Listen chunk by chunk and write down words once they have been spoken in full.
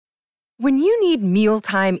When you need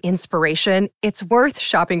mealtime inspiration, it's worth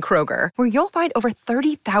shopping Kroger, where you'll find over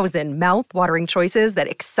 30,000 mouth-watering choices that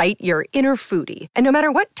excite your inner foodie. And no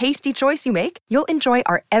matter what tasty choice you make, you'll enjoy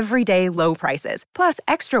our everyday low prices, plus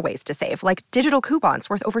extra ways to save, like digital coupons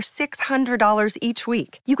worth over $600 each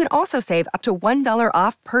week. You can also save up to $1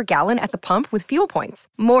 off per gallon at the pump with fuel points.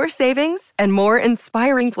 More savings and more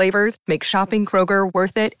inspiring flavors make shopping Kroger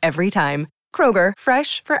worth it every time. Kroger,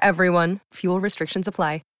 fresh for everyone. Fuel restrictions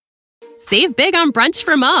apply. Save big on brunch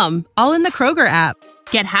for mom, all in the Kroger app.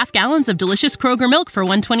 Get half gallons of delicious Kroger milk for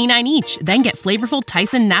 $1.29 each. Then get flavorful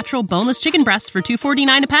Tyson natural boneless chicken breasts for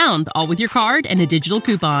 $2.49 a pound, all with your card and a digital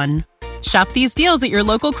coupon. Shop these deals at your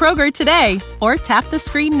local Kroger today, or tap the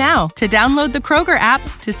screen now to download the Kroger app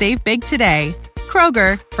to save big today.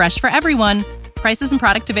 Kroger, fresh for everyone. Prices and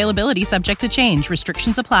product availability subject to change.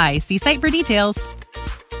 Restrictions apply. See site for details.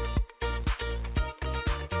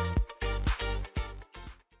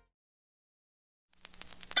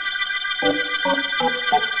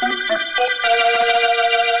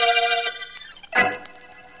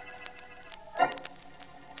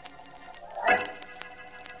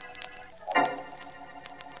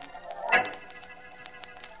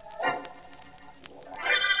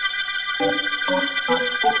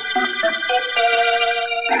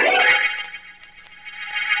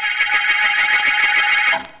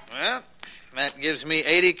 Well, that gives me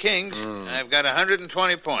 80 kings. I've got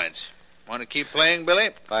 120 points. Want to keep playing, Billy?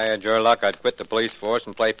 If I had your luck, I'd quit the police force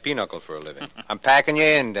and play pinochle for a living. I'm packing you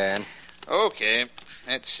in, Dan. Okay.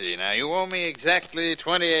 Let's see. Now, you owe me exactly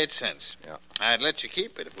 28 cents. Yeah. I'd let you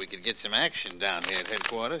keep it if we could get some action down here at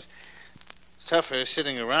headquarters. It's tougher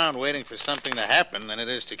sitting around waiting for something to happen than it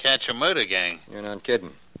is to catch a murder gang. You're not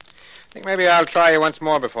kidding. I think maybe I'll try you once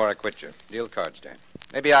more before I quit you. Deal cards, Dan.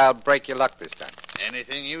 Maybe I'll break your luck this time.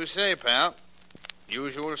 Anything you say, pal.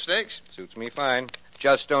 Usual stakes? Suits me fine.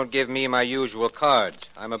 Just don't give me my usual cards.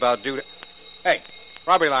 I'm about due to... Hey,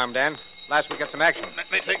 robbery alarm, Dan. Last we got some action.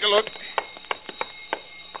 Let me take a look.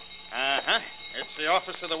 Uh-huh. It's the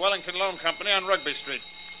office of the Wellington Loan Company on Rugby Street.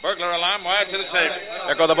 Burglar alarm wired to the safe.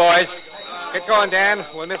 There go the boys. Get going, Dan.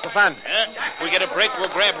 We'll miss the fun. Yeah, if we get a break, we'll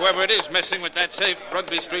grab whoever it is messing with that safe.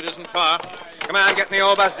 Rugby Street isn't far. Come on, get in the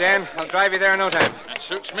old bus, Dan. I'll drive you there in no time. That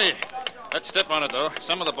suits me. Let's step on it, though.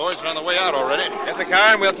 Some of the boys are on the way out already. Get the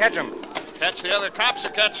car and we'll catch them. Catch the other cops or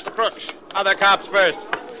catch the crooks? Other cops first.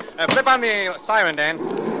 Flip on the siren, Dan.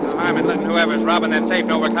 No harm in letting whoever's robbing that safe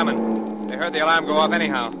know we're coming. They heard the alarm go off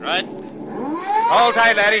anyhow. Right. Hold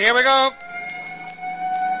tight, laddie. Here we go.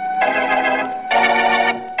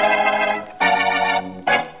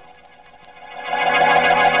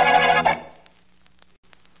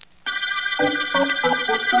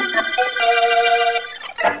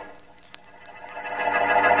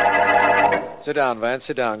 Sit down, Vance.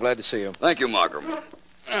 Sit down. Glad to see you. Thank you, Markham.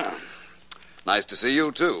 Nice to see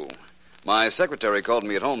you, too. My secretary called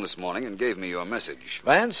me at home this morning and gave me your message.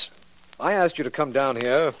 Vance, I asked you to come down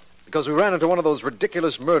here because we ran into one of those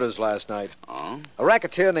ridiculous murders last night. Oh? A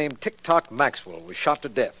racketeer named Tick-Tock Maxwell was shot to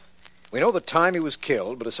death. We know the time he was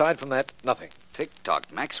killed, but aside from that, nothing.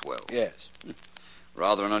 Tick-Tock Maxwell? Yes.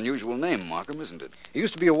 Rather an unusual name, Markham, isn't it? He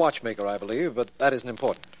used to be a watchmaker, I believe, but that isn't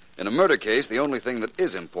important. In a murder case, the only thing that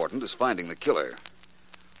is important is finding the killer.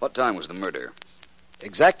 What time was the murder?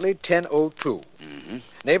 Exactly 10:02. Mm-hmm.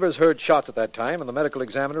 Neighbors heard shots at that time, and the medical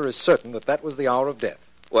examiner is certain that that was the hour of death.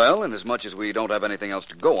 Well, inasmuch as we don't have anything else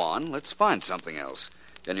to go on, let's find something else.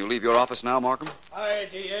 Can you leave your office now, Markham? Hi,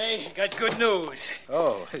 D.A. Got good news.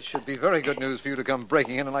 Oh, it should be very good news for you to come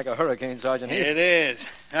breaking in like a hurricane, Sergeant Heath. It is.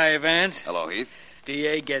 Hi, Vance. Hello, Heath.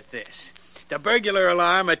 D.A., get this. The burglar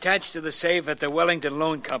alarm attached to the safe at the Wellington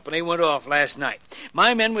Loan Company went off last night.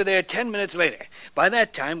 My men were there 10 minutes later. By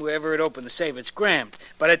that time, whoever had opened the safe had scrammed.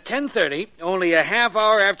 But at 10:30, only a half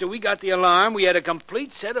hour after we got the alarm, we had a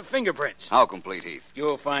complete set of fingerprints. How complete, Heath?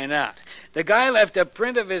 You'll find out. The guy left a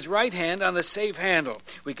print of his right hand on the safe handle.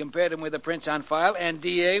 We compared him with the prints on file, and,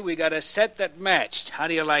 D.A., we got a set that matched. How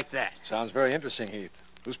do you like that? Sounds very interesting, Heath.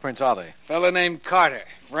 Whose prints are they? Fella named Carter.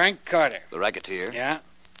 Frank Carter. The racketeer? Yeah?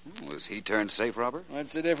 Was he turned safe robber?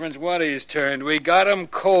 What's the difference what he's turned? We got him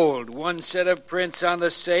cold. One set of prints on the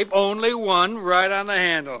safe, only one, right on the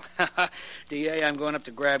handle. D.A., I'm going up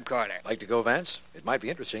to grab Carter. Like to go, Vance? It might be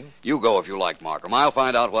interesting. You go if you like, Markham. I'll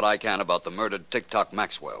find out what I can about the murdered Tick-Tock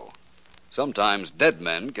Maxwell. Sometimes dead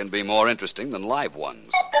men can be more interesting than live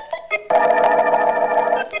ones.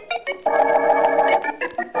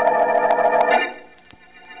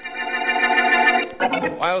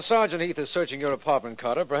 While Sergeant Heath is searching your apartment,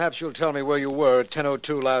 Carter, perhaps you'll tell me where you were at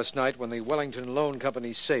 10:02 last night when the Wellington Loan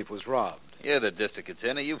Company's safe was robbed. You're the district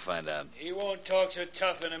attorney. You find out. He won't talk so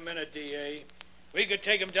tough in a minute, D.A. We could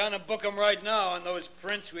take him down and book him right now on those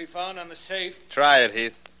prints we found on the safe. Try it,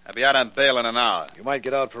 Heath. I'll be out on bail in an hour. You might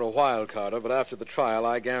get out for a while, Carter, but after the trial,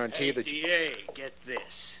 I guarantee that you... DA, get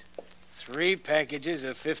this. 3 packages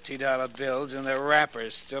of $50 bills and the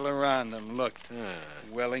wrappers still around them. Look,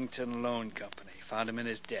 Wellington Loan Company. Found him in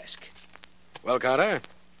his desk. Well, Carter,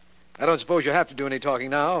 I don't suppose you have to do any talking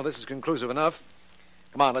now. This is conclusive enough.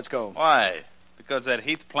 Come on, let's go. Why? Because that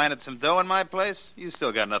Heath planted some dough in my place? You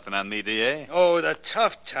still got nothing on me, D.A. Oh, the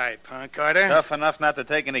tough type, huh, Carter? Tough enough not to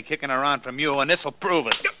take any kicking around from you, and this'll prove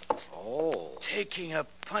it. Oh. Taking a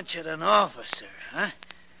punch at an officer, huh?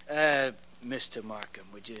 Mr. Markham,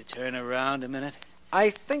 would you turn around a minute? I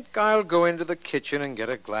think I'll go into the kitchen and get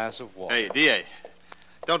a glass of water. Hey, D.A.,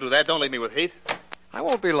 don't do that. Don't leave me with Heath. I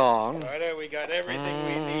won't be long. Carter, we got everything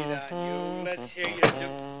we need on you. Let's hear you do.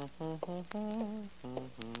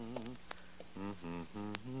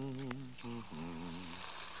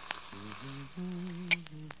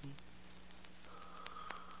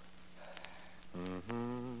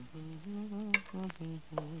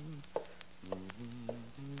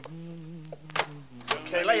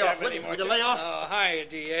 Okay, lay off. Will you lay off? Oh, hiya,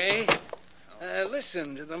 D.A.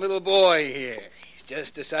 Listen to the little boy here. He's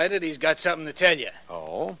just decided he's got something to tell you.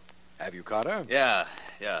 Oh? Have you, Carter? Yeah.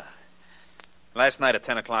 Last night at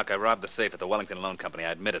 10 o'clock, I robbed the safe at the Wellington Loan Company.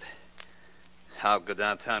 I admit it. I'll go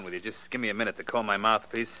downtown with you. Just give me a minute to comb my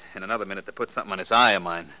mouthpiece and another minute to put something on this eye of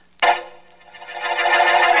mine.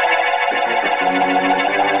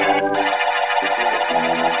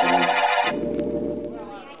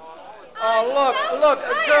 Oh, look,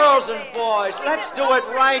 girls and boys, let's do it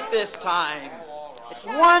right this time.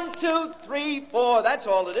 1, 2, 3, 4. That's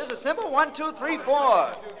all it is. A simple 1, 2, 3,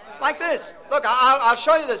 4. Like this. Look, I'll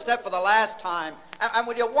show you the step for the last time. And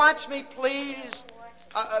will you watch me, please?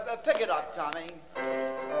 Pick it up, Tommy.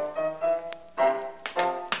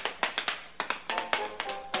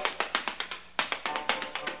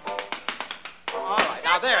 All right,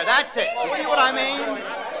 now there, that's it. You see what I mean?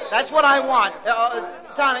 That's what I want.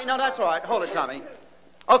 Tommy, no, that's all right. Hold it, Tommy.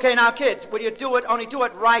 Okay, now, kids, will you do it? Only do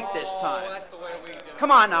it right this time. That's the way we do it.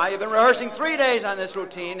 Come on now, you've been rehearsing 3 days on this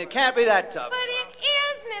routine. It can't be that tough. But it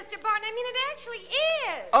is, Mr. Barton. I mean, it actually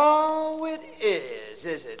is. Oh, it is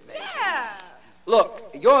it, Mason? Yeah. Look,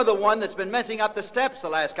 you're the one that's been messing up the steps the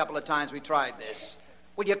last couple of times we tried this.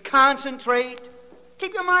 Will you concentrate?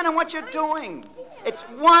 Keep your mind on what you're doing. It's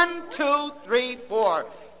 1, 2, 3, 4.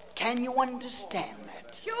 Can you understand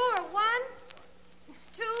that? Sure. 1,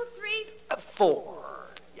 2, 3... 4.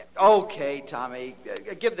 Yeah. Okay, Tommy.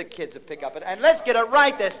 Give the kids a pick up. And let's get it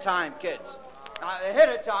right this time, kids. Hit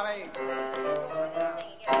it, Tommy.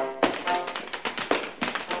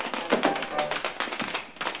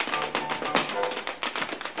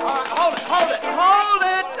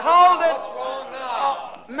 Hold it. What's wrong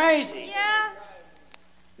now? Maisie. Yeah?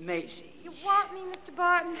 Maisie. You want me, Mr.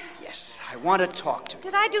 Barton? Yes, I want to talk to you.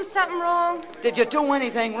 Did I do something wrong? Did you do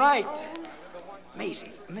anything right?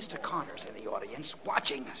 Maisie, Mr. Connor's in the audience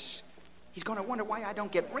watching us. He's going to wonder why I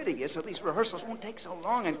don't get rid of you so these rehearsals won't take so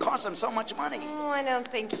long and cost him so much money. Oh, I don't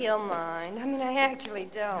think he'll mind. I mean, I actually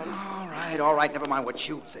don't. All right. Never mind what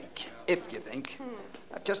you think. If you think.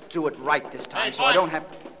 Just do it right this time so I don't have...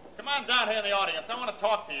 Come on down here in the audience. I want to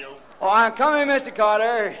talk to you. Oh, I'm coming, Mr.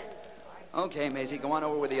 Carter. Okay, Maisie, go on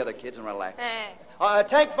over with the other kids and relax. Hey.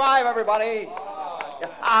 Take 5, everybody.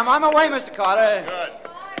 I'm on my way, Mr. Carter. Good.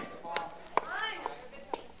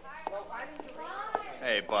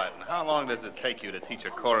 Hey, Barton, how long does it take you to teach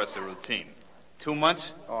a chorus a routine? 2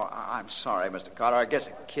 months? Oh, I'm sorry, Mr. Carter. I guess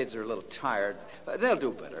the kids are a little tired. They'll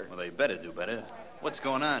do better. Well, they better do better. What's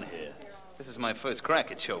going on here? This is my first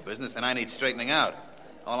crack at show business, and I need straightening out.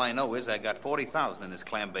 All I know is I got 40,000 in this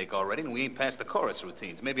clam bake already, and we ain't past the chorus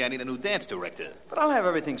routines. Maybe I need a new dance director. But I'll have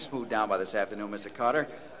everything smoothed down by this afternoon, Mr. Carter.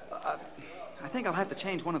 I think I'll have to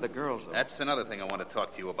change one of the girls, though. That's another thing I want to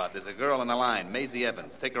talk to you about. There's a girl on the line, Maisie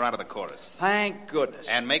Evans. Take her out of the chorus. Thank goodness.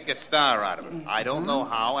 And make a star out of her. I don't know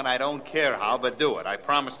how, and I don't care how, but do it. I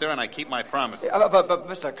promised her, and I keep my promise. But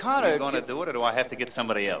Mr. Carter... Are you going to do it, or do I have to get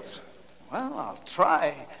somebody else? Well, I'll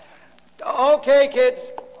try. Okay, kids.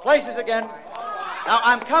 Places again. Now,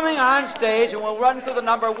 I'm coming on stage, and we'll run through the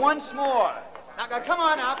number once more. Now, come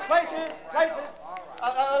on now. Places.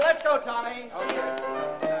 Let's go, Tommy. Okay.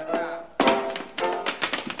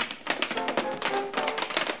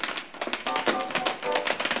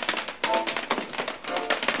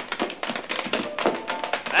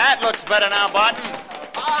 That looks better now, Barton.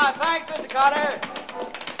 Thanks, Mr. Carter.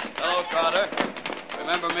 Hello, Carter.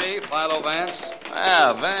 Remember me, Philo Vance?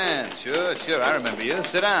 Ah, Vance. Sure. I remember you.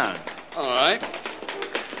 Sit down. All right.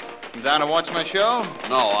 Come down to watch my show?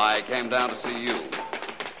 No, I came down to see you.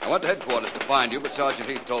 I went to headquarters to find you, but Sergeant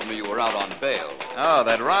Heath told me you were out on bail. Oh,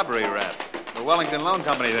 that robbery rap. The Wellington Loan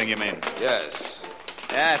Company thing, you mean? Yes.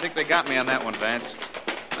 Yeah, I think they got me on that one, Vance.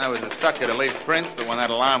 I was a sucker to leave prints, but when that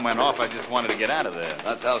alarm went off, I just wanted to get out of there.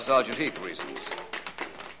 That's how Sergeant Heath reasons.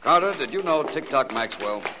 Carter, did you know TikTok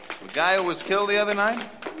Maxwell? The guy who was killed the other night?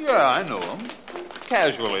 Yeah, I know him.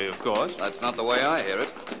 Casually, of course. That's not the way I hear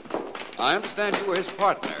it. I understand you were his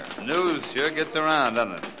partner. News sure gets around,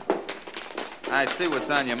 doesn't it? I see what's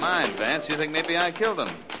on your mind, Vance. You think maybe I killed him?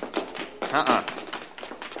 Uh-uh.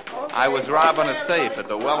 I was robbing a safe at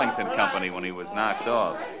the Wellington Company when he was knocked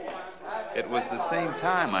off. It was the same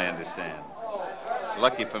time, I understand.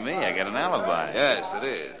 Lucky for me, I got an alibi. Yes, it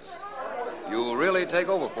is. You really take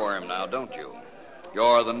over for him now, don't you?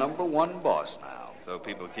 You're the number one boss now. So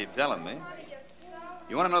people keep telling me.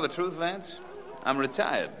 You want to know the truth, Vance? I'm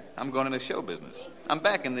retired. I'm going into show business. I'm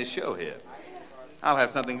back in this show here. I'll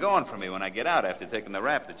have something going for me when I get out after taking the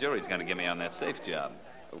rap the jury's going to give me on that safe job.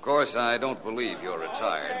 Of course, I don't believe you're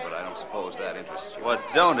retired, but I don't suppose that interests you. What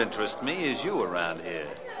don't interest me is you around here.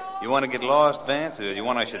 You want to get lost, Vance, or do you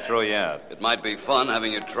want I should throw you out? It might be fun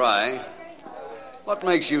having you try. What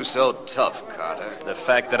makes you so tough, Carter? The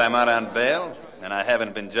fact that I'm out on bail, and I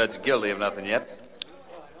haven't been judged guilty of nothing yet.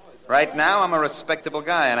 Right now, I'm a respectable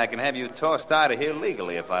guy, and I can have you tossed out of here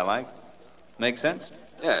legally if I like. Make sense?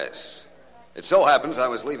 Yes. It so happens I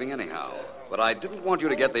was leaving anyhow, but I didn't want you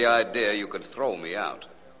to get the idea you could throw me out.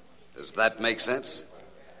 Does that make sense?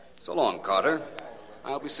 So long, Carter.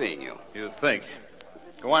 I'll be seeing you. You think.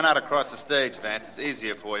 Go on out across the stage, Vance. It's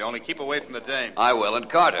easier for you. Only keep away from the dame. I will. And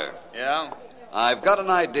Carter. Yeah? I've got an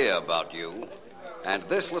idea about you, and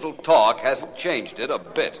this little talk hasn't changed it a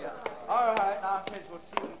bit. All right, now, kids, we'll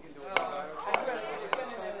see what we can do.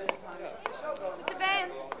 Mr.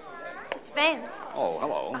 Vance. Mr. Vance. Oh,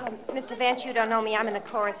 hello. Mr. Vance, you don't know me. I'm in the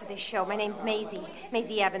chorus of this show. My name's Maisie.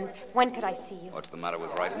 Maisie Evans. When could I see you? What's the matter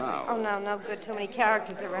with right now? Oh, no good. Too many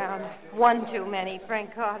characters around. One too many.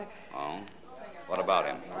 Frank Carter. Oh? What about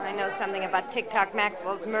him? I know something about TikTok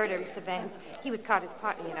Maxwell's murder, Mr. Vance. He was Carter's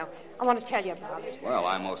partner, you know. I want to tell you about it. Well,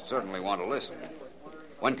 I most certainly want to listen.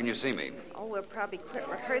 When can you see me? Oh, we'll probably quit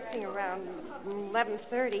rehearsing around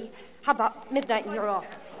 11:30. How about midnight in your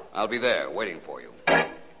office? I'll be there, waiting for you.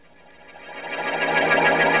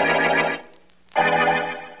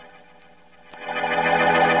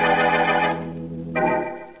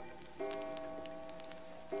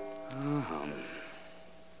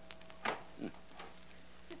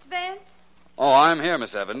 Oh, I'm here,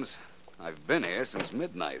 Miss Evans. I've been here since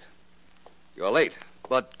midnight. You're late,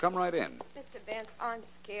 but come right in. Mr. Vance, I'm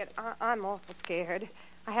scared. I'm awful scared.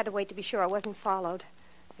 I had to wait to be sure I wasn't followed.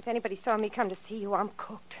 If anybody saw me come to see you, I'm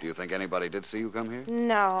cooked. Do you think anybody did see you come here?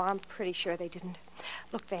 No, I'm pretty sure they didn't.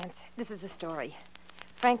 Look, Vance, this is the story.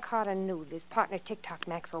 Frank Carter knew his partner, TikTok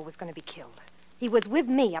Maxwell, was going to be killed. He was with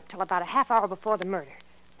me up till about a half hour before the murder.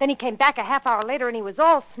 Then he came back a half hour later, and he was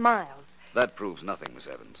all smiles. That proves nothing, Miss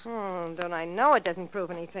Evans. Don't I know it doesn't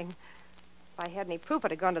prove anything? If I had any proof,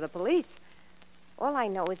 I'd have gone to the police. All I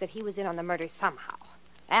know is that he was in on the murder somehow.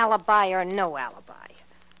 Alibi or no alibi.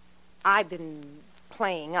 I've been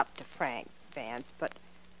playing up to Frank, Vance, but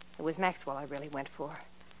it was Maxwell I really went for.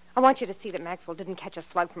 I want you to see that Maxwell didn't catch a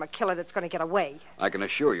slug from a killer that's going to get away. I can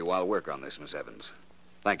assure you I'll work on this, Miss Evans.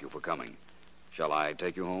 Thank you for coming. Shall I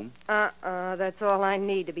take you home? That's all I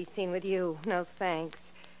need to be seen with you. No thanks.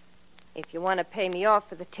 If you want to pay me off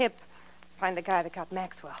for the tip, find the guy that got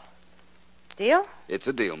Maxwell. Deal? It's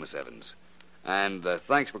a deal, Miss Evans. And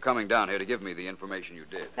thanks for coming down here to give me the information you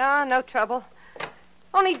did. No trouble.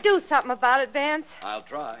 Only do something about it, Vance. I'll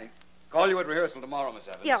try. Call you at rehearsal tomorrow, Miss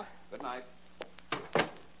Evans. Yeah. Good night.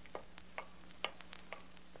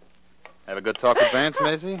 Have a good talk with Vance,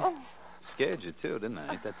 Maisie? Scared you, too, didn't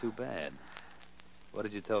I? Ain't that too bad? What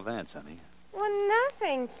did you tell Vance, honey? Well,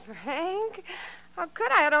 nothing, Frank. How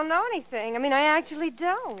could I? I don't know anything. I mean, I actually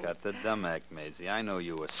don't. Got the dumb act, Maisie. I know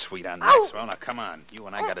you were sweet on Maxwell. Now, come on. You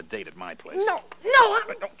and I got a date at my place. No.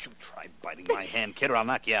 But don't you try biting my hand, kid, or I'll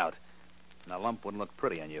knock you out. And a lump wouldn't look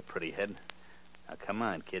pretty on your pretty head. Now, come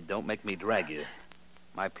on, kid. Don't make me drag you.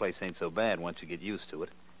 My place ain't so bad once you get used to it.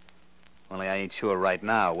 Only I ain't sure right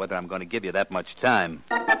now whether I'm going to give you that much time.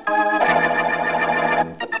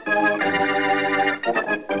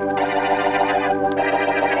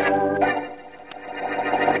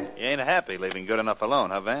 You ain't happy leaving good enough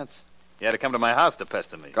alone, huh, Vance? You had to come to my house to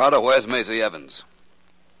pester me. Carter, where's Maisie Evans?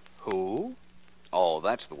 Who? Oh,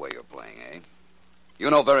 that's the way you're playing, eh? You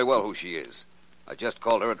know very well who she is. I just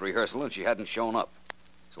called her at rehearsal and she hadn't shown up.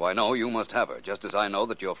 So I know you must have her, just as I know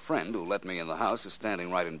that your friend who let me in the house is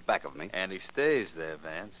standing right in back of me. And he stays there,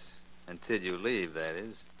 Vance. Until you leave, that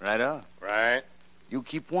is. Right on. Right. You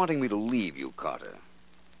keep wanting me to leave you, Carter.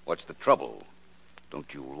 What's the trouble?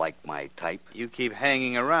 Don't you like my type? You keep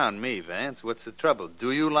hanging around me, Vance. What's the trouble?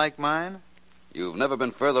 Do you like mine? You've never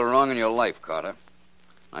been further wrong in your life, Carter.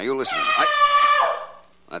 Now, you listen.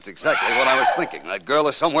 That's exactly what I was thinking. That girl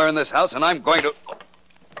is somewhere in this house, and I'm going to...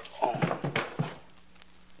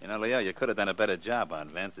 You know, Leo, you could have done a better job on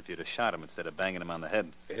Vance if you'd have shot him instead of banging him on the head.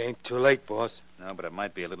 It ain't too late, boss. No, but it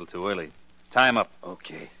might be a little too early. Tie him up.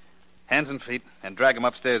 Okay. Hands and feet, and drag him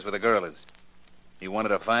upstairs where the girl is. You wanted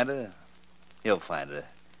to find her? He'll find her.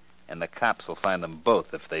 And the cops will find them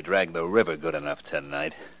both if they drag the river good enough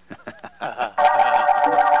tonight.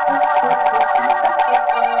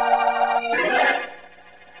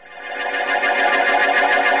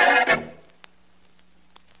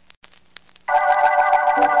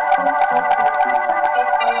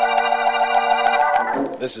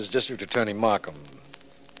 This is District Attorney Markham.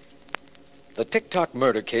 The Tick-Tock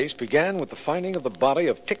murder case began with the finding of the body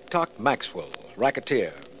of Tick-Tock Maxwell,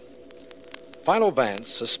 racketeer. Philo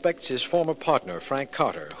Vance suspects his former partner, Frank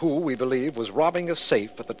Carter, who, we believe, was robbing a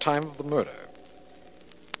safe at the time of the murder.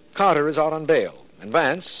 Carter is out on bail, and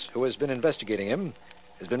Vance, who has been investigating him,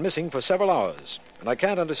 has been missing for several hours, and I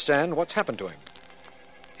can't understand what's happened to him.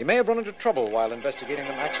 He may have run into trouble while investigating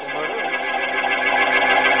the Maxwell murder.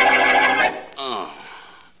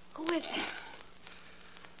 Who is it?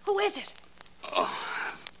 Who is it? Oh,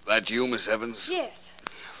 that you, Miss Evans? Yes.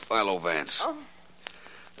 Philo Vance. Oh.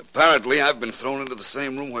 Apparently, I've been thrown into the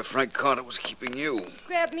same room where Frank Carter was keeping you.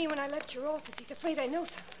 Grabbed me when I left your office. He's afraid I know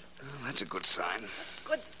something. Well, that's a good sign.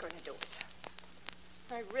 What good's it going to do us?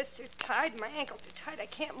 My wrists are tied, my ankles are tied. I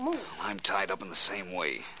can't move. I'm tied up in the same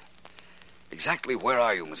way. Exactly where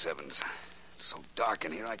are you, Miss Evans? It's so dark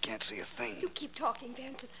in here, I can't see a thing. You keep talking,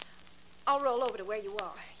 Vance. I'll roll over to where you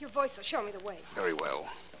are. Your voice will show me the way. Very well.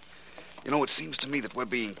 You know, it seems to me that we're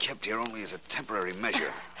being kept here only as a temporary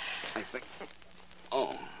measure. I think...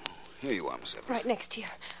 Oh, here you are, Miss Evans. Right next to you.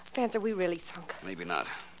 Vance, are we really sunk? Maybe not.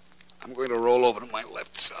 I'm going to roll over to my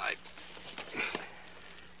left side.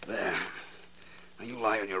 There. Now you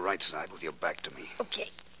lie on your right side with your back to me.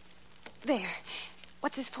 Okay. There.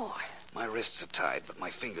 What's this for? My wrists are tied, but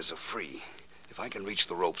my fingers are free. If I can reach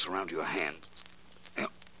the ropes around your hands...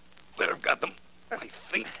 There, I've got them. I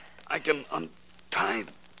think I can untie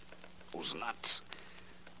those knots.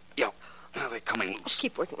 Yeah, now they're coming loose.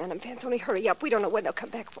 Keep working on them, Vance. Only hurry up. We don't know when they'll come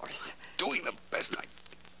back for us. Doing the best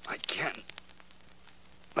I can.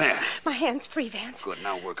 There. My hand's free, Vance. Good,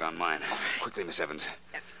 now work on mine. Quickly, Miss Evans.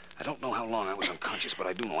 I don't know how long I was unconscious, but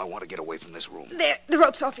I do know I want to get away from this room. There, the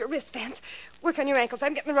rope's off your wrist, Vance. Work on your ankles.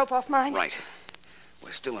 I'm getting the rope off mine. Right.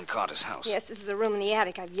 We're still in Carter's house. Yes, this is a room in the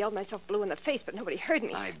attic. I've yelled myself blue in the face, but nobody heard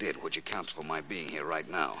me. I did, which accounts for my being here right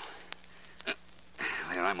now.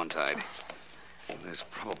 There, I'm untied. There's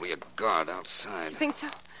probably a guard outside. You think so?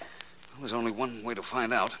 Well, there's only one way to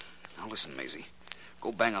find out. Now listen, Maisie.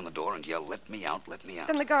 Go bang on the door and yell, "Let me out, let me out."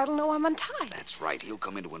 Then the guard will know I'm untied. That's right. He'll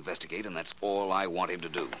come in to investigate, and that's all I want him to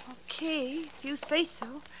do. Okay, if you say so.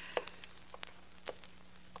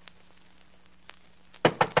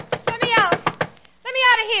 Let me out! Let me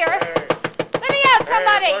out of here! Hey. Let me out,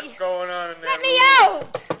 somebody! Hey, what's going on in there? Let me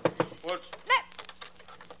out! What's...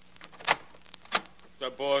 The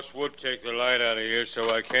boss would take the light out of here so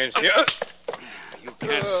I can't see... You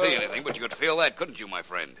can't see anything, but you could feel that, couldn't you, my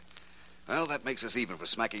friend? Well, that makes us even for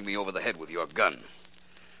smacking me over the head with your gun.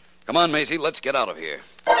 Come on, Maisie, let's get out of here.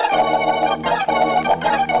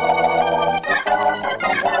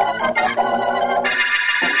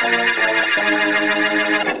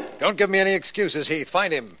 Don't give me any excuses, Heath.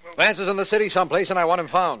 Find him. Vance is in the city someplace, and I want him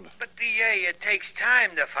found. But, D.A., it takes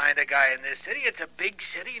time to find a guy in this city. It's a big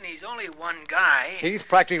city, and he's only one guy. Heath,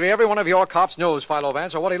 practically every one of your cops knows Philo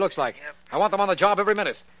Vance or what he looks like. Yep. I want them on the job every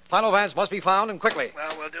minute. Philo Vance must be found, and quickly.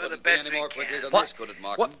 Well, we'll do the Couldn't best be we any more can. quickly than What? this, could it,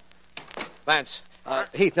 Markham? What? Vance.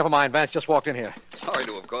 Heath, never mind. Vance just walked in here. Sorry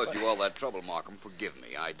to have caused you all that trouble, Markham. Forgive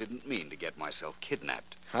me. I didn't mean to get myself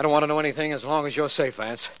kidnapped. I don't want to know anything as long as you're safe,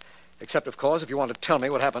 Vance. Except, of course, if you want to tell me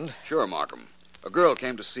what happened. Sure, Markham. A girl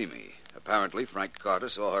came to see me. Apparently, Frank Carter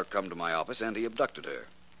saw her come to my office, and he abducted her.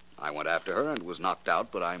 I went after her and was knocked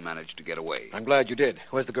out, but I managed to get away. I'm glad you did.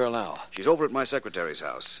 Where's the girl now? She's over at my secretary's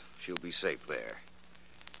house. She'll be safe there.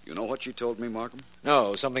 You know what she told me, Markham?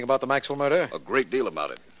 No, something about the Maxwell murder? A great deal about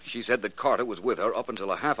it. She said that Carter was with her up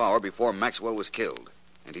until a half hour before Maxwell was killed,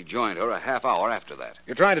 and he joined her a half hour after that.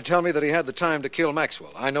 You're trying to tell me that he had the time to kill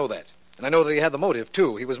Maxwell. I know that. And I know that he had the motive,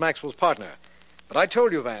 too. He was Maxwell's partner. But I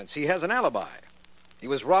told you, Vance, he has an alibi. He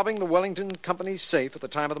was robbing the Wellington Company's safe at the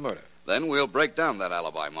time of the murder. Then we'll break down that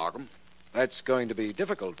alibi, Markham. That's going to be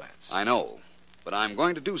difficult, Vance. I know, but I'm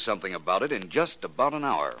going to do something about it in just about an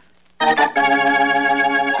hour.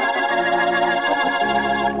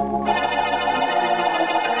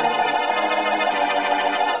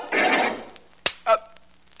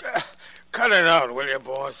 Cut it out, will you,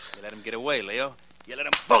 boss? You let him get away, Leo. You let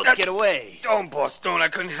them both get away. Don't, boss, don't. I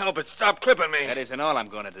couldn't help it. Stop clipping me. That isn't all I'm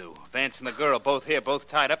going to do. Vance and the girl both here, both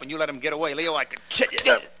tied up, and you let them get away. Leo, I could kill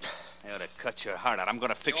you. I ought to cut your heart out. I'm going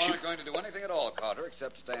to fix you. You aren't going to do anything at all, Carter,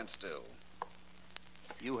 except stand still.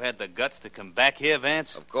 You had the guts to come back here,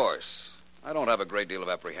 Vance? Of course. I don't have a great deal of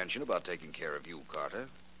apprehension about taking care of you, Carter,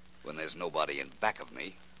 when there's nobody in back of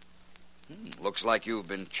me. Looks like you've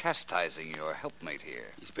been chastising your helpmate here.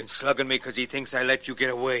 He's been slugging me because he thinks I let you get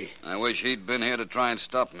away. I wish he'd been here to try and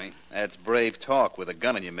stop me. That's brave talk with a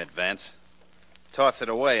gun in your mitt, Vance. Toss it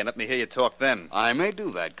away and let me hear you talk then. I may do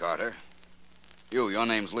that, Carter. Your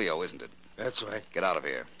name's Leo, isn't it? That's right. Get out of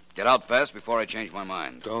here. Get out fast before I change my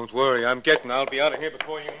mind. Don't worry, I'll be out of here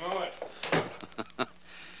before you know it.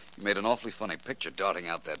 You made an awfully funny picture darting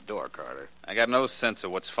out that door, Carter. I got no sense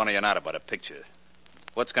of what's funny or not about a picture.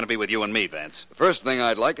 What's going to be with you and me, Vance? The first thing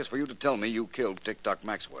I'd like is for you to tell me you killed TikTok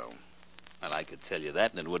Maxwell. Well, I could tell you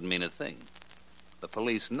that, and it wouldn't mean a thing. The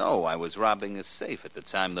police know I was robbing a safe at the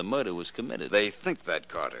time the murder was committed. They think that,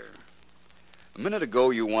 Carter. A minute ago,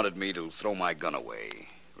 you wanted me to throw my gun away.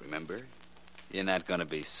 Remember? You're not going to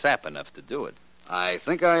be sap enough to do it. I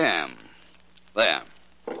think I am. There.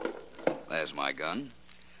 There's my gun.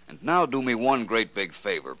 And now do me one great big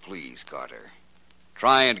favor, please, Carter.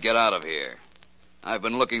 Try and get out of here. I've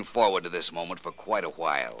been looking forward to this moment for quite a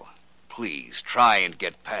while. Please, try and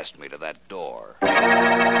get past me to that door.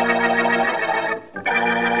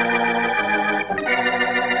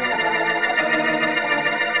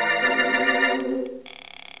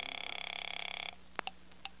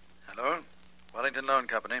 Hello? Wellington Loan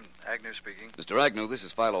Company. Agnew speaking. Mr. Agnew, this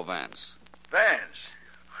is Philo Vance. Vance?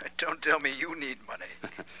 Don't tell me you need money.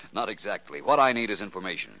 Not exactly. What I need is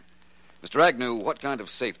information. Mr. Agnew, what kind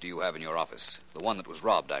of safe do you have in your office? The one that was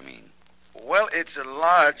robbed, I mean. Well, it's a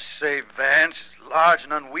large safe, Vance. Large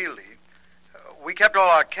and unwieldy. We kept all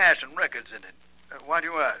our cash and records in it. Why do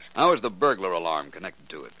you ask? How is the burglar alarm connected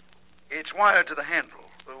to it? It's wired to the handle.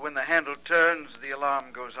 When the handle turns, the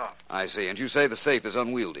alarm goes off. I see. And you say the safe is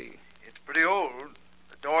unwieldy. It's pretty old.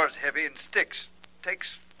 The door's heavy and sticks.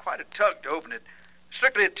 Takes quite a tug to open it.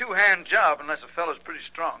 Strictly a two-hand job unless a fellow's pretty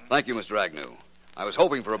strong. Thank you, Mr. Agnew. I was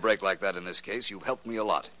hoping for a break like that in this case. You've helped me a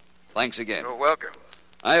lot. Thanks again. You're welcome.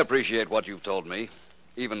 I appreciate what you've told me,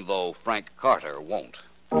 even though Frank Carter won't.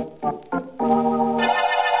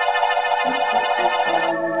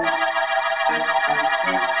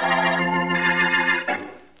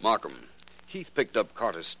 Markham, Heath picked up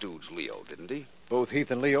Carter's stooge, Leo, didn't he? Both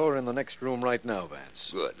Heath and Leo are in the next room right now, Vance.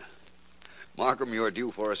 Good. Markham, you're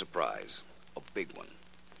due for a surprise. A big one.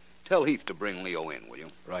 Tell Heath to bring Leo in, will you?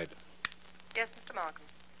 Right. Yes, Mr. Markham.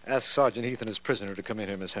 Ask Sergeant Heath and his prisoner to come in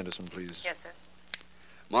here, Miss Henderson, please. Yes, sir.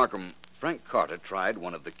 Markham, Frank Carter tried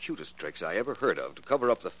one of the cutest tricks I ever heard of to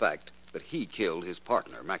cover up the fact that he killed his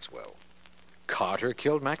partner, Maxwell. Carter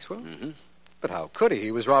killed Maxwell? Mm-hmm. But how could he?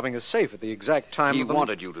 He was robbing a safe at the exact time He of the...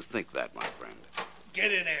 wanted you to think that, my friend.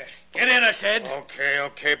 Get in there. Get in, I said.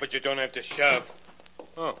 Okay, but you don't have to shove.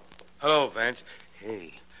 Oh, hello, Vance.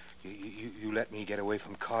 Hey, you let me get away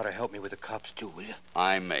from Carter. Help me with the cops, too, will you?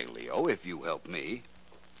 I may, Leo, if you help me.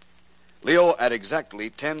 Leo, at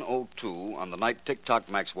exactly 10:02 on the night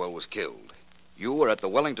TikTok Maxwell was killed, you were at the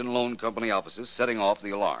Wellington Loan Company offices setting off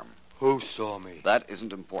the alarm. Who saw me? That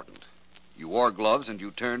isn't important. You wore gloves and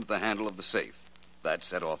you turned the handle of the safe. That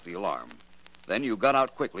set off the alarm. Then you got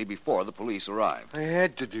out quickly before the police arrived. I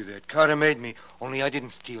had to do that. Carter made me, only I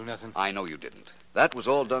didn't steal nothing. I know you didn't. That was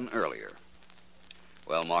all done earlier.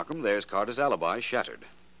 Well, Markham, there's Carter's alibi shattered.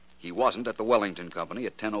 He wasn't at the Wellington Company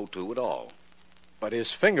at 10:02 at all. But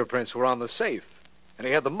his fingerprints were on the safe, and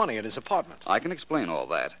he had the money in his apartment. I can explain all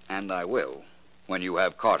that, and I will, when you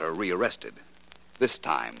have Carter rearrested. This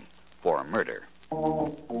time for murder.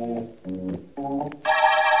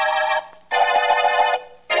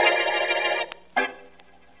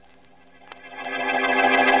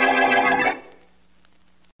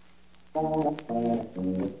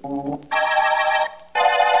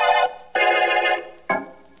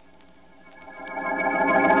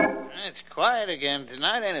 It's quiet again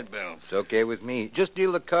tonight, ain't it, Bill? It's okay with me. Just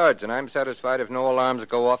deal the cards, and I'm satisfied if no alarms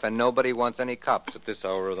go off and nobody wants any cops at this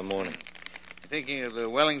hour of the morning. Thinking of the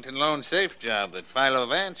Wellington Loan safe job that Philo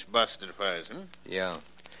Vance busted for us, huh? Yeah.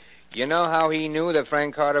 You know how he knew that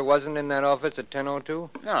Frank Carter wasn't in that office at 10:02?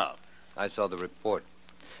 No. I saw the report.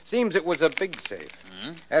 Seems it was a big safe.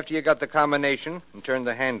 Hmm? After you got the combination and turned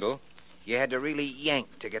the handle, you had to really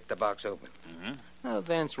yank to get the box open. Mm-hmm. Well,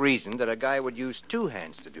 Vance reasoned that a guy would use 2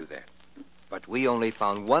 hands to do that. But we only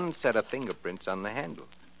found 1 set of fingerprints on the handle.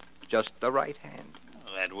 Just the right hand.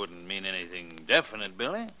 Well, that wouldn't mean anything definite,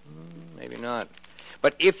 Billy. Maybe not.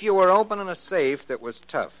 But if you were opening a safe that was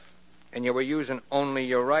tough, and you were using only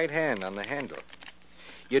your right hand on the handle,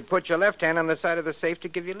 you'd put your left hand on the side of the safe to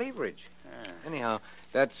give you leverage. Anyhow,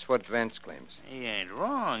 that's what Vance claims. He ain't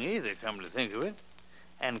wrong either, come to think of it.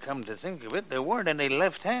 And come to think of it, there weren't any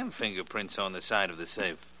left-hand fingerprints on the side of the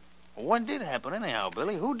safe. What did happen anyhow,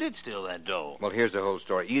 Billy? Who did steal that dough? Well, here's the whole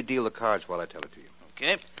story. You deal the cards while I tell it to you.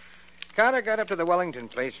 Okay. Carter got up to the Wellington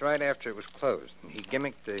place right after it was closed. And he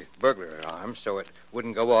gimmicked the burglar alarm so it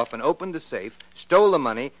wouldn't go off and opened the safe, stole the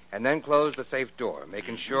money, and then closed the safe door,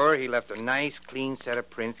 making sure he left a nice, clean set of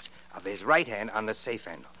prints of his right hand on the safe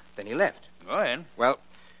handle. Then he left. Go ahead. Well,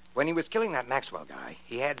 when he was killing that Maxwell guy,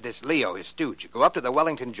 he had this Leo, his stooge, go up to the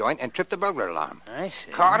Wellington joint and trip the burglar alarm. I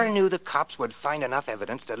see. Carter knew the cops would find enough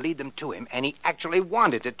evidence to lead them to him, and he actually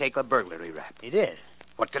wanted to take a burglary rap. He did?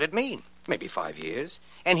 What could it mean? Maybe 5 years.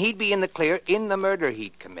 And he'd be in the clear in the murder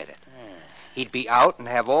he'd committed. He'd be out and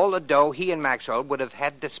have all the dough he and Maxwell would have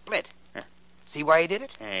had to split. See why he did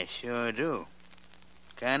it? I sure do.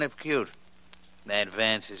 Kind of cute. That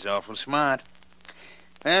Vance is awful smart.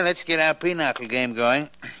 Well, let's get our pinochle game going.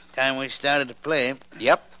 Time we started to play.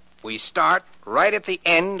 Yep. We start right at the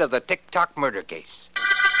end of the TikTok murder case.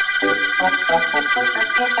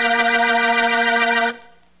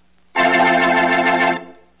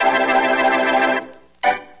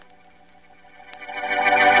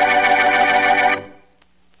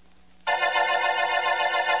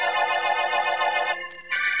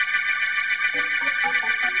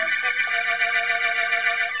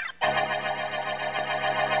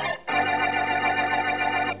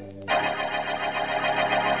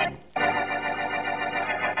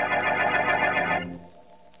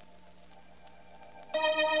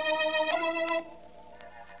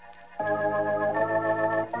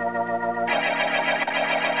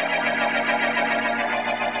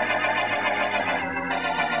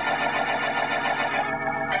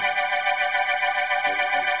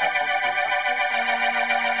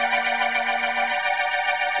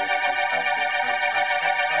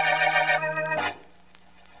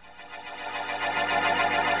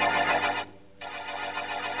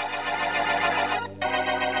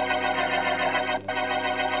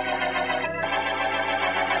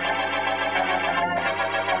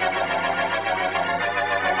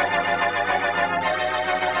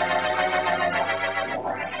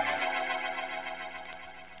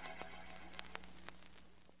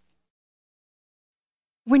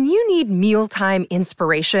 When you need mealtime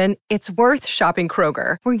inspiration, it's worth shopping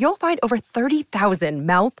Kroger, where you'll find over 30,000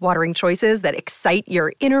 mouth-watering choices that excite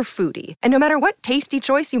your inner foodie. And no matter what tasty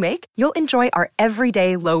choice you make, you'll enjoy our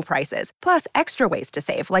everyday low prices, plus extra ways to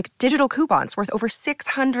save, like digital coupons worth over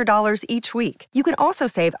 $600 each week. You can also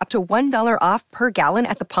save up to $1 off per gallon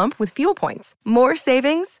at the pump with fuel points. More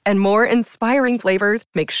savings and more inspiring flavors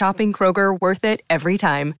make shopping Kroger worth it every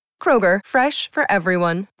time. Kroger, fresh for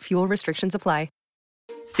everyone. Fuel restrictions apply.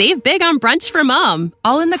 Save big on brunch for mom,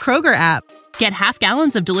 all in the Kroger app. Get half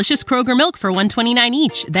gallons of delicious Kroger milk for $1.29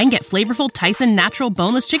 each. Then get flavorful Tyson natural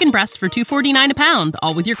boneless chicken breasts for $2.49 a pound,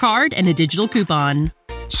 all with your card and a digital coupon.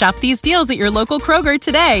 Shop these deals at your local Kroger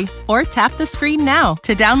today, or tap the screen now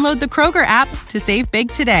to download the Kroger app to save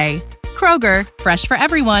big today. Kroger, fresh for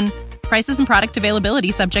everyone. Prices and product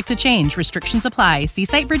availability subject to change. Restrictions apply. See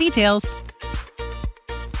site for details.